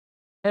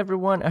Hey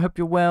everyone, I hope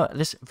you're well.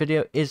 This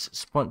video is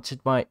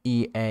sponsored by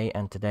EA,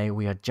 and today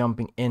we are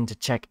jumping in to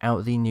check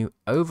out the new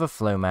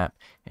Overflow map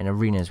in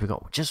Arenas. We've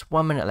got just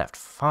 1 minute left,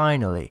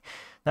 finally.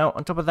 Now,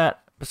 on top of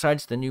that,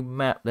 besides the new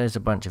map, there's a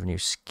bunch of new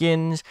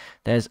skins.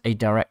 There's a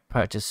direct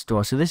purchase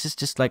store, so this is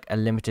just like a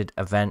limited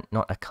event,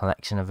 not a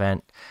collection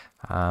event.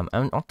 And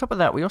on top of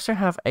that, we also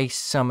have a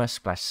summer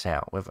splash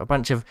sale with a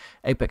bunch of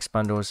Apex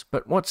bundles.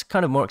 But what's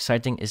kind of more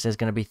exciting is there's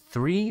going to be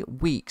 3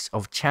 weeks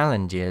of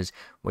challenges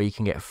where you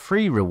can get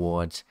free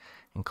rewards,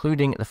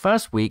 including the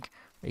first week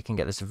where you can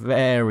get this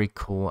very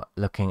cool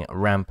looking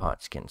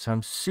Rampart skin. So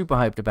I'm super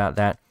hyped about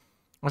that.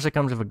 Also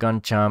comes with a gun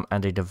charm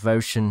and a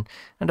devotion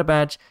and a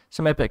badge,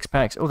 some Apex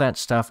packs, all that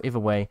stuff. Either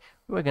way,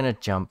 we're going to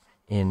jump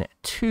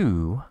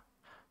into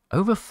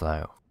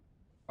Overflow.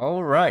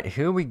 Alright,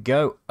 here we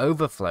go,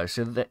 Overflow.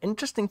 So the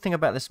interesting thing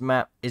about this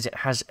map is it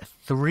has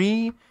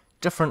 3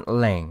 different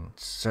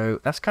lanes. So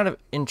that's kind of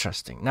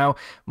interesting. Now,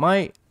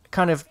 my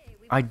kind of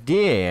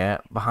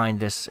idea behind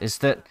this is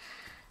that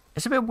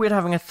it's a bit weird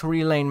having a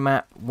 3-lane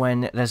map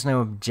when there's no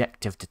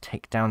objective to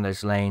take down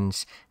those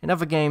lanes. In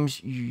other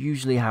games, you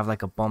usually have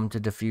like a bomb to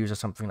defuse or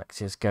something like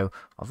CSGO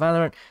or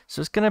Valorant.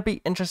 So it's going to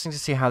be interesting to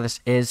see how this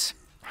is.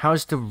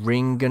 How's the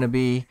ring going to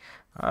be?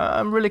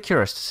 I'm really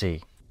curious to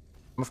see.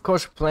 Of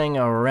course, playing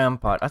a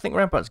Rampart. I think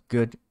Rampart's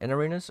good in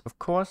Arenas, of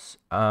course.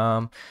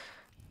 And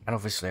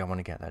obviously I want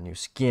to get that new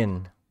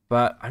skin.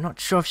 But I'm not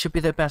sure if it should be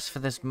the best for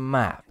this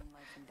map.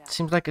 It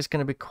seems like it's going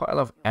to be quite a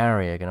lot of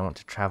area you're going to want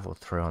to travel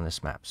through on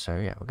this map. So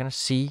yeah, we're going to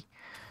see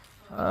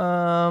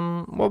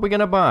what we're going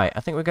to buy. I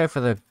think we'll go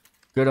for the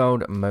good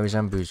old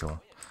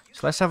Mozamboozle.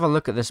 So let's have a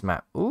look at this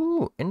map.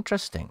 Ooh,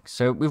 interesting.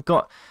 So we've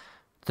got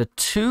the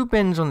 2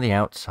 bins on the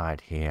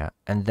outside here,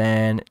 and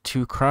then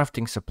 2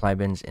 crafting supply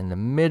bins in the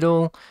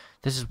middle.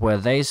 This is where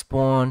they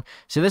spawn.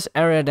 So this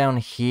area down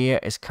here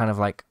is kind of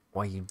like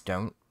where you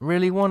don't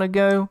really want to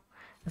go,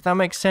 if that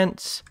makes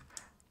sense.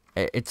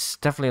 It's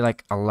definitely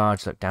like a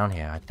large look down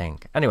here, I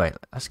think. Anyway,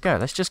 let's go.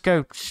 Let's just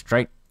go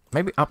straight,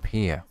 maybe up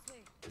here.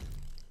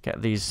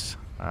 Get these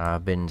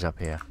bins up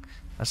here.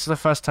 That's the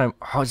first time.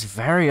 Oh, it's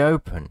very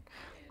open.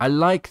 I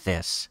like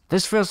this.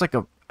 This feels like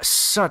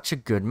such a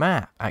good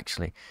map,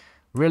 actually.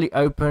 Really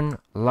open,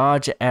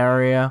 larger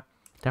area.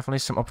 Definitely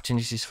some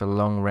opportunities for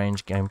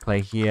long-range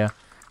gameplay here.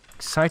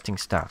 Exciting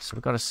stuff. So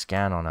we've got a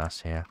scan on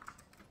us here.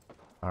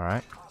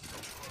 Alright.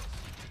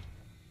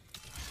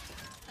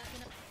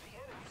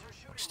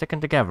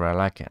 Sticking together, I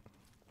like it.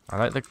 I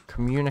like the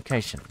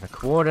communication, the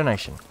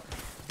coordination.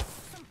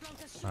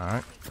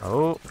 Alright.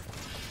 Oh.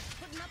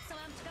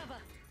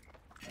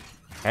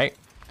 Okay.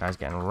 Guy's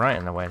getting right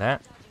in the way there.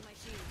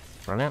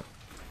 Brilliant.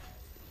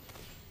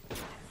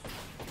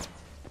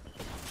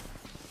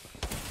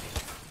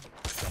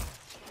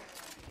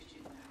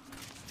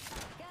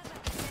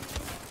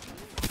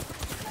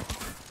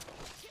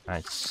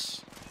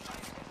 Nice.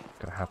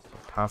 Gotta have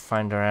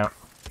Pathfinder out.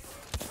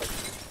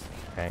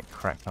 Okay,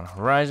 cracked on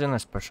horizon.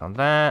 Let's push on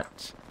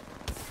that.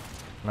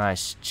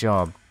 Nice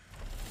job.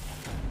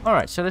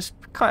 Alright, so this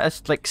kind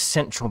of like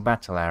central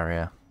battle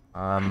area.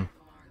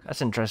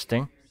 That's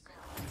interesting.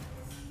 I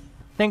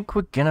think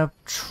we're gonna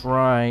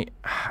try.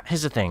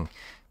 Here's the thing.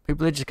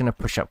 People are just gonna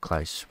push up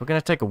close. We're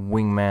gonna take a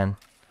wingman.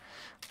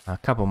 A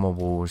couple more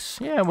walls.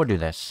 Yeah, we'll do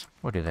this.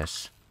 We'll do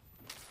this.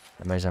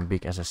 The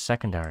Mozambique as a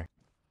secondary.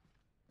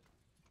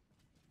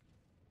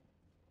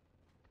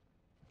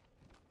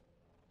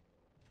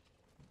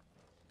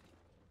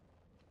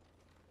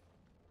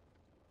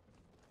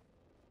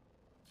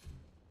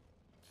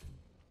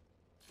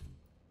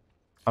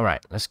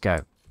 Alright, let's go.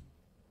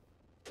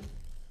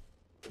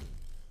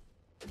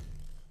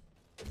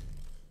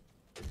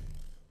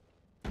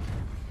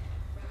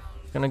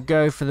 Gonna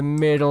go for the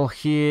middle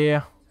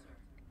here.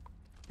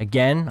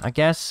 Again, I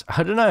guess.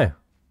 I don't know.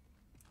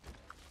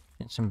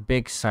 Get some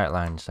big sight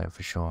lines though,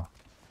 for sure.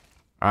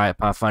 Alright,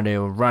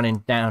 Pathfinder, we're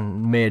running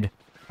down mid.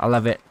 I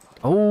love it.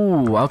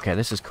 Oh, okay,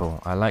 this is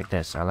cool. I like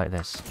this. I like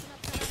this.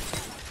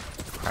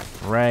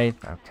 Cracked raid.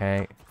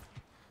 Okay.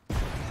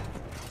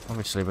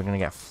 Obviously, we're gonna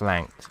get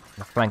flanked.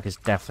 The flank is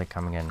definitely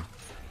coming in.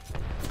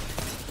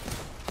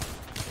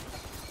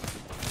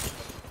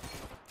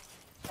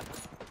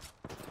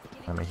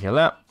 Let me heal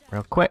up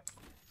real quick.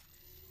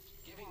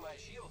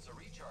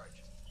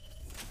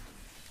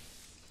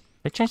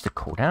 They changed the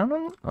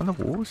cooldown on the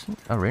walls and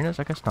arenas?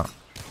 I guess not.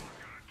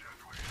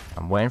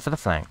 I'm waiting for the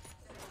flank.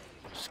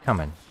 It's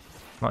coming.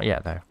 Not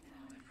yet, though.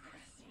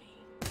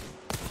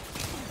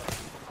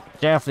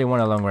 Definitely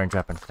want a long-range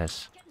weapon for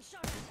this.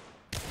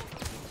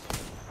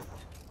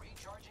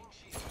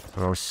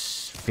 We're all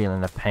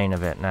feeling the pain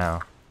of it now.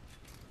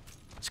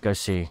 Let's go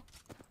see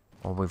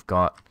what we've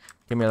got.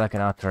 Give me like an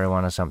artillery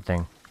one or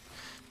something.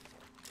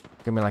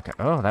 Give me like a...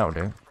 Oh, that'll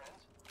do.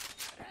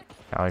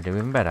 That'll do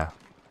even better.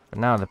 But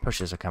now the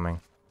pushes are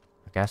coming,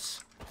 I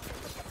guess.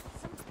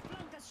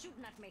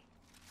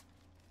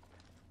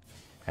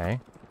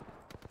 Okay.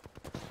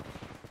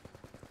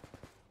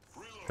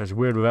 It's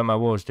weird without my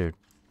walls, dude.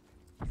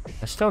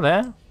 They're still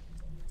there?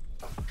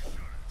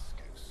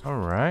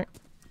 Alright.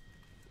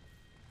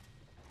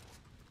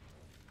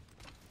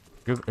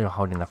 You're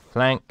holding the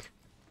flank.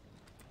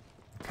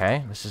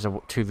 Okay, this is a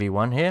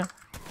 2v1 here.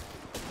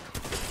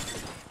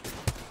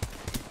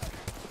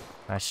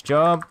 Nice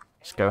job.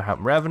 Let's go help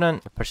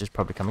Revenant. The push is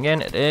probably coming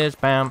in. It is.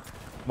 Bam.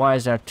 Why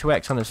is there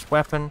 2x on this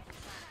weapon?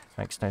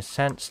 Makes no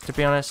sense, to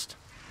be honest.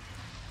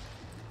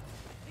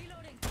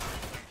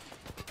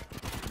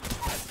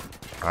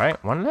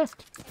 Alright, one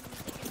left.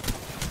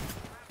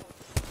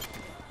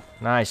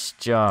 Nice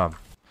job.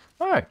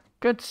 Alright,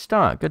 good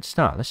start, good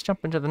start. Let's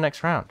jump into the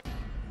next round.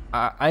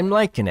 I'm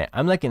liking it.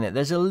 I'm liking it.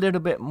 There's a little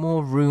bit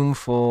more room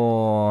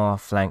for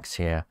flanks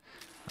here,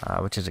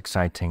 which is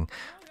exciting.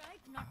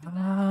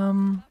 How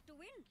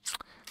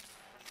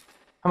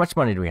much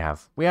money do we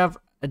have? We have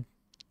a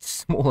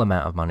small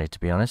amount of money, to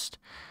be honest.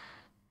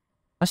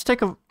 Let's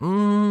take a...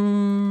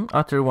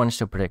 Artillery 1 is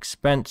still pretty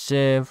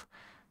expensive.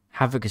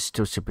 Havoc is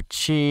still super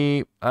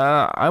cheap.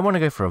 I want to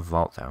go for a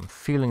Vault, though. I'm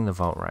feeling the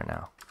Vault right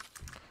now.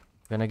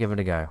 Gonna give it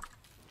a go.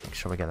 Make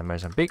sure we get the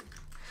Mozambique.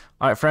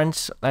 Alright,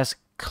 friends. Let's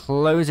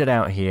close it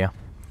out here.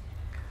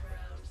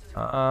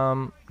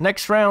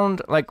 Next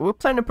round, like, we're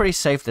playing it pretty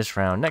safe this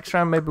round. Next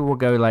round, maybe we'll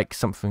go, like,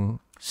 something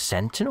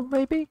Sentinel,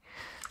 maybe?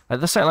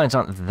 The sight lines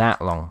aren't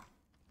that long.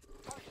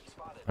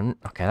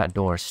 Okay, that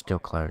door is still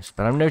closed.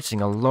 But I'm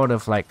noticing a lot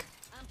of, like,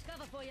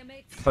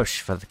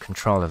 push for the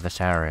control of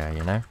this area,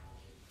 you know?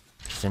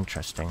 Which is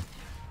interesting.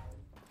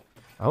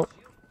 Oh.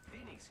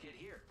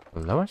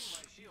 Below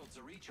us?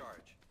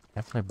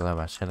 Definitely below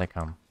us. Here they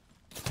come.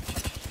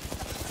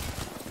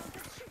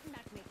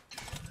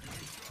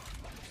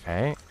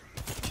 Okay.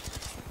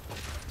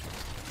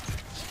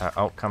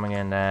 Oh, coming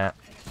in there.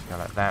 Go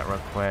like that real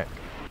quick.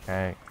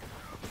 Okay.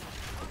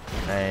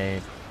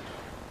 Save.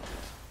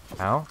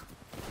 Ow.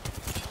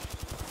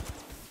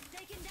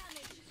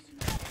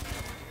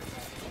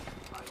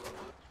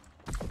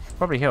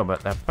 Probably heal,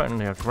 but they're putting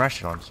the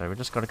aggression on, so we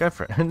just gotta go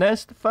for it. And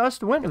there's the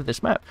first win of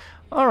this map.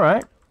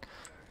 Alright.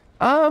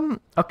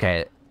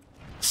 Okay.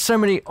 So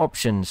many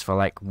options for,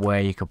 like,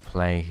 where you could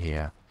play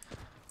here.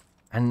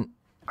 And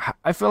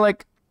I feel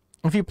like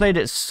if you played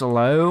it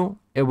slow,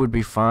 it would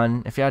be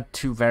fun. If you had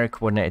two very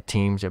coordinated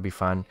teams, it'd be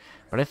fun.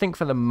 But I think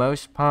for the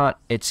most part,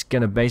 it's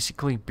gonna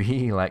basically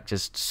be, like,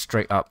 just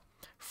straight up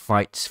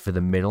fights for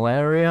the middle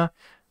area.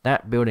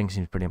 That building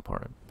seems pretty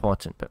important.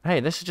 But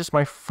hey, this is just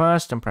my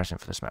first impression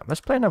for this map.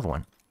 Let's play another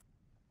one.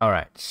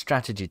 Alright,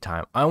 strategy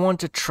time. I want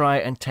to try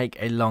and take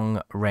a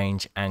long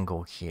range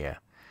angle here.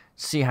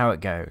 See how it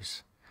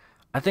goes.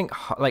 I think,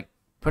 like,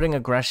 putting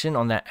aggression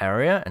on that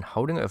area and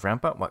holding it with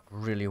ramp up worked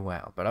really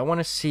well. But I want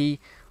to see,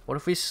 what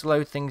if we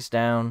slow things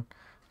down?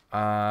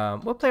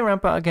 We'll play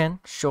ramp up again,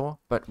 sure.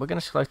 But we're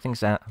going to slow things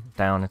down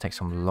and take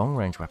some long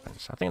range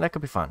weapons. I think that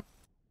could be fun.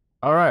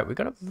 Alright, we've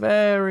got a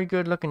very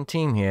good looking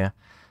team here.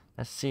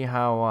 Let's see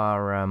how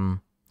our,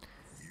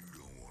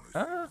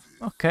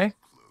 okay.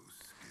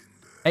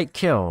 8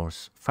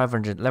 kills,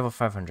 500, level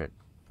 500.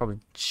 Probably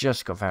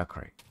just got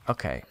Valkyrie.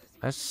 Okay,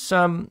 let's,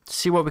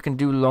 see what we can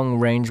do long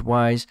range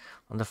wise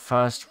on the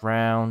first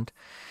round.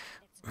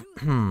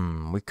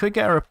 We could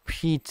get a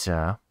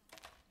repeater.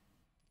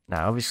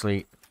 Now,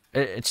 obviously,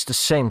 it's the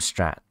same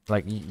strat.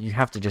 Like, you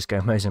have to just go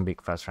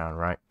Mozambique first round,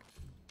 right?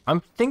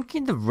 I'm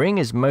thinking the ring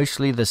is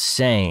mostly the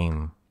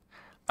same.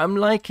 I'm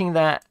liking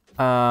that,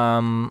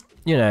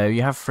 you know,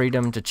 you have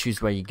freedom to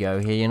choose where you go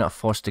here. You're not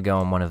forced to go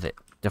on one of the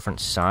different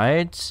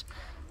sides.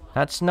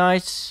 That's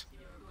nice.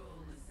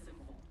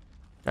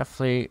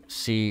 Definitely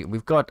see,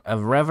 we've got a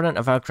Revenant,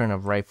 a Valkyrie, and a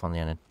Wraith on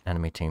the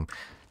enemy team.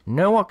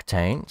 No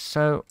Octane,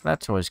 so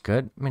that's always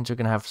good. Means we're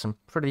going to have some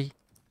pretty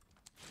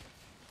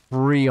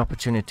free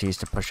opportunities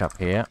to push up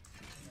here.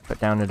 Put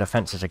down the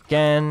defenses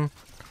again.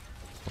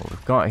 What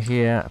we've got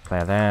here, a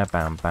player there.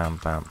 Bam, bam,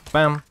 bam,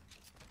 bam.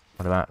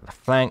 What about the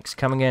flanks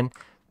coming in?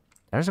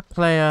 There's a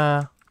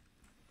player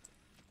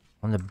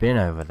on the bin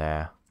over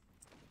there.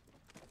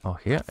 Oh,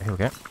 here we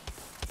go.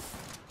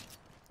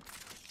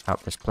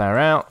 Help this player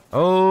out.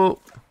 Oh!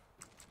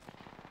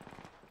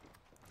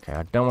 Okay,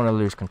 I don't want to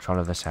lose control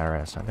of this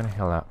area, so I'm going to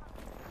heal up.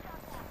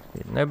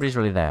 Nobody's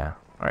really there.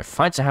 Alright,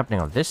 fights are happening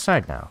on this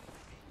side now.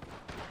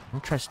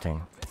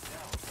 Interesting.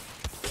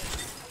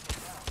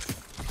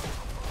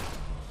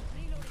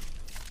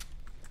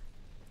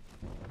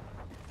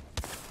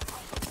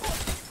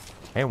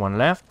 Okay, one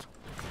left.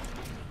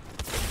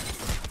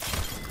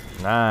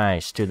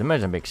 Nice. Dude, the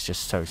Mozambique's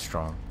just so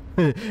strong.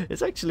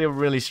 It's actually a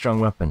really strong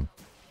weapon.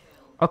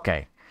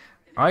 Okay.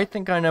 I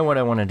think I know what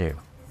I want to do.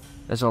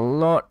 There's a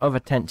lot of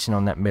attention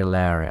on that middle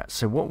area.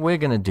 So what we're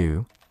going to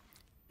do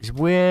is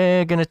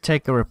we're going to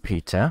take a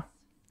repeater.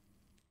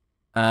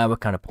 We're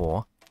kind of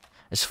poor.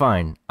 It's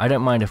fine. I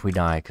don't mind if we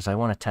die because I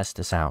want to test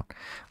this out.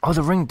 Oh,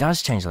 the ring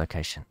does change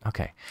location.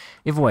 Okay.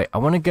 Either way, I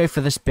want to go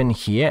for this bin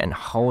here and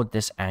hold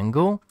this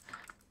angle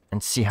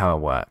and see how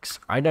it works.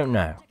 I don't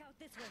know.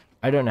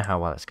 I don't know how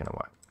well it's going to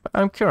work. But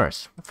I'm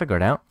curious. We'll figure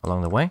it out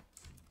along the way.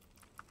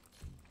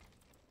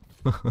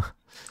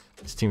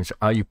 This team's...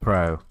 Are you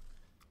pro?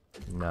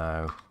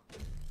 No.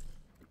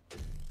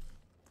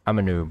 I'm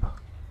a noob.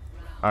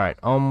 Alright,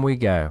 on we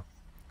go.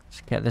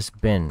 Let's get this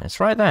bin. It's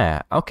right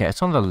there. Okay,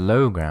 it's on the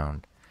low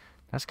ground.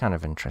 That's kind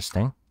of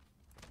interesting.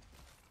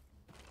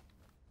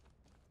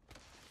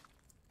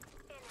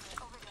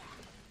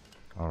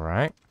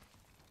 Alright.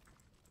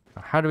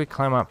 How do we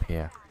climb up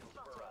here?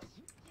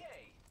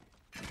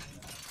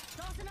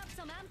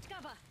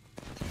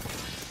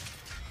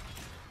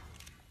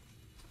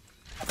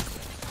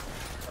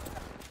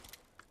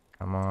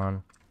 Come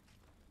on.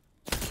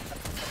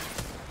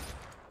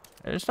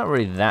 It's not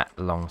really that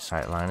long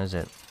sight line, is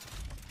it?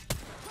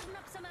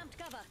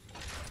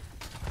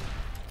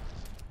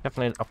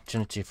 Definitely an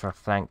opportunity for a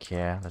flank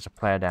here. There's a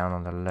player down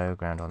on the low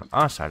ground on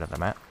our side of the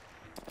map.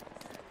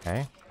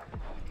 Okay.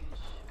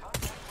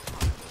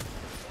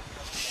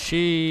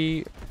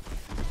 She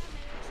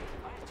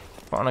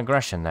got an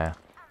aggression there.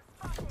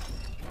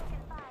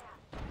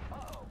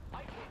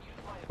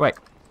 Wait,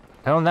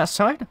 they're on that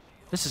side?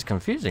 This is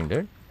confusing,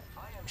 dude.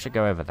 I should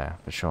go over there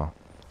for sure.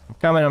 I'm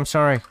coming, I'm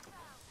sorry.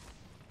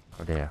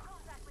 Oh dear.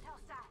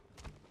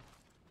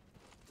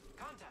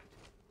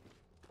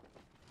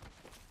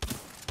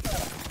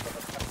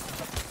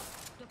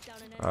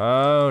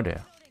 Oh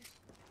dear.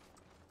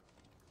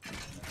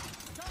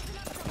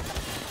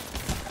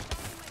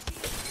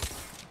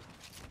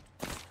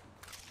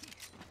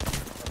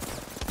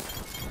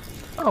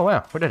 Oh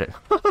wow, we did it.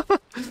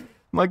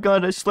 My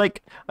god, it's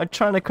like I'm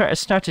trying to create a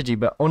strategy,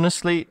 but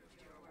honestly,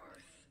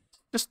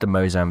 just the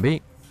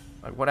Mozambique.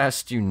 Like, what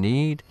else do you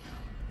need?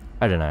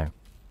 I don't know.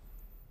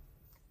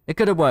 It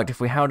could have worked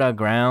if we held our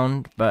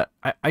ground, but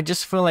I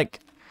just feel like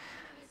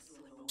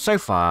so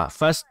far,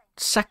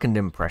 second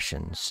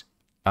impressions,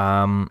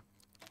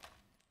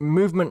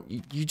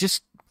 movement,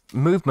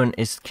 movement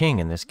is king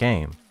in this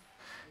game.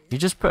 You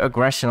just put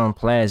aggression on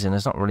players and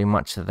there's not really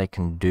much that they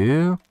can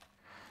do.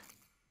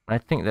 I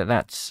think that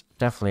that's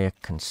definitely a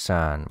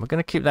concern. We're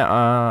going to keep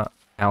that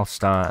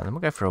L-star and then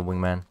we'll go for a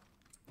wingman.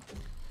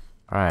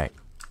 Alright.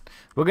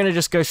 We're going to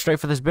just go straight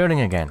for this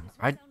building again.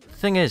 The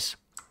thing is,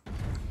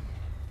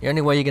 the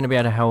only way you're going to be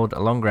able to hold a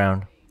long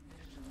ground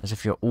is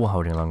if you're all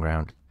holding long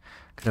ground.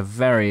 Could have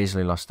very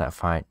easily lost that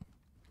fight.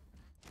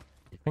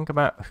 Think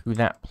about who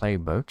that play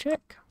Bocek?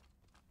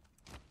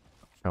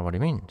 Not sure what he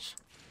means.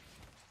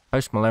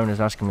 Post Malone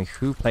is asking me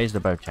who plays the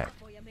Bocek.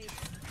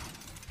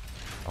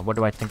 Or what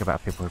do I think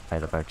about people who play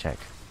the Bocek?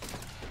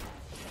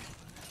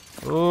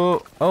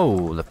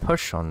 Oh, the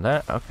push on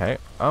that. Okay,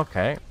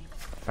 okay.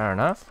 Fair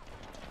enough.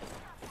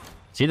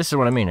 See, this is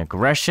what I mean.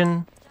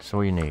 Aggression, that's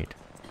all you need.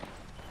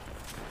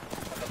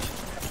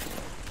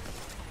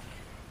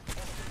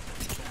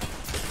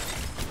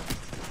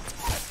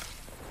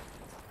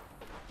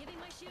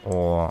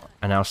 Or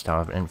an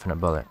L-star of infinite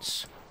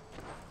bullets.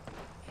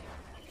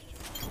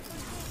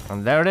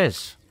 And there it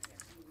is.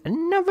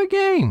 Another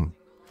game.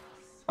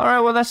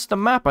 Alright, well that's the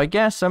map, I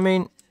guess. I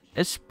mean,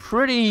 it's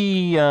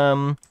pretty...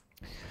 Alright,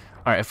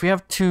 if we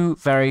have two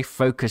very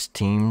focused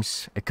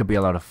teams, it could be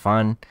a lot of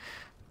fun.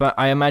 But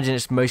I imagine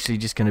it's mostly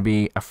just going to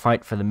be a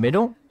fight for the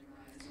middle.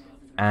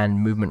 And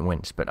movement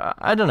wins. But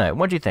I don't know.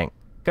 What do you think?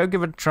 Go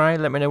give it a try.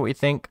 Let me know what you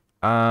think.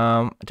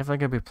 I'm definitely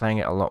going to be playing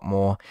it a lot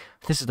more.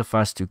 This is the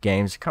first two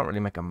games. I can't really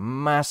make a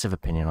massive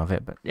opinion of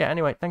it. But yeah,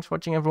 anyway, thanks for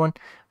watching, everyone.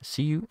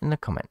 See you in the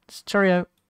comments. Cheerio.